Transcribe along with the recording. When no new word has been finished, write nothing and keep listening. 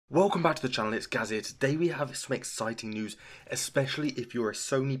Welcome back to the channel, it's Gaz here. Today we have some exciting news, especially if you're a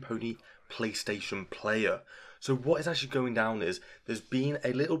Sony Pony PlayStation player. So what is actually going down is, there's been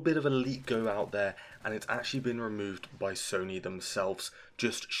a little bit of a leak go out there, and it's actually been removed by Sony themselves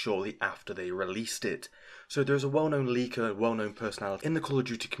just shortly after they released it. So there's a well-known leaker, well-known personality in the Call of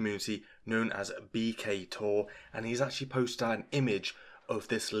Duty community known as BK Tor, and he's actually posted out an image of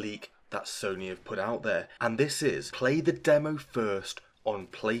this leak that Sony have put out there. And this is, play the demo first on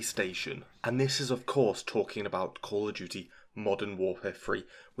PlayStation. And this is of course talking about Call of Duty Modern Warfare 3,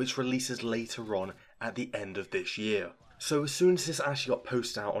 which releases later on at the end of this year. So as soon as this actually got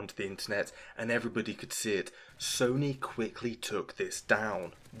posted out onto the internet and everybody could see it, Sony quickly took this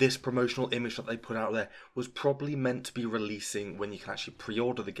down. This promotional image that they put out there was probably meant to be releasing when you can actually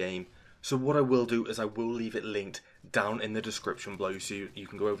pre-order the game. So what I will do is I will leave it linked down in the description below so you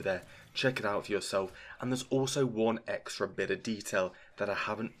can go over there, check it out for yourself. And there's also one extra bit of detail that I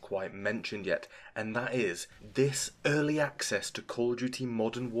haven't quite mentioned yet, and that is this early access to Call of Duty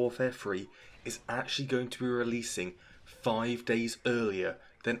Modern Warfare 3 is actually going to be releasing 5 days earlier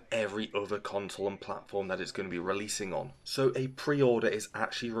than every other console and platform that it's going to be releasing on. So a pre-order is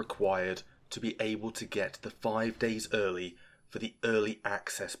actually required to be able to get the 5 days early for the early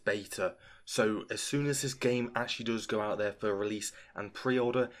access beta. So as soon as this game actually does go out there for release and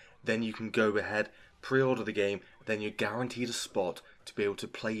pre-order, then you can go ahead, pre-order the game, then you're guaranteed a spot to be able to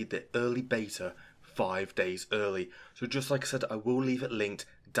play the early beta 5 days early. So just like I said, I will leave it linked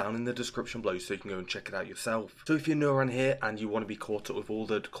down in the description below so you can go and check it out yourself. So if you're new around here and you want to be caught up with all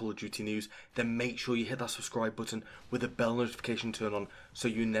the Call of Duty news, then make sure you hit that subscribe button with the bell notification turn on so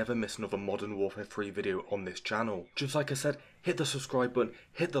you never miss another Modern Warfare 3 video on this channel. Just like I said, hit the subscribe button,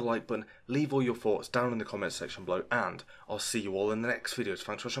 hit the like button, leave all your thoughts down in the comment section below, and I'll see you all in the next video.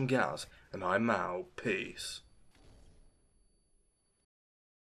 Thanks for watching, Gaz, and I'm out. Peace.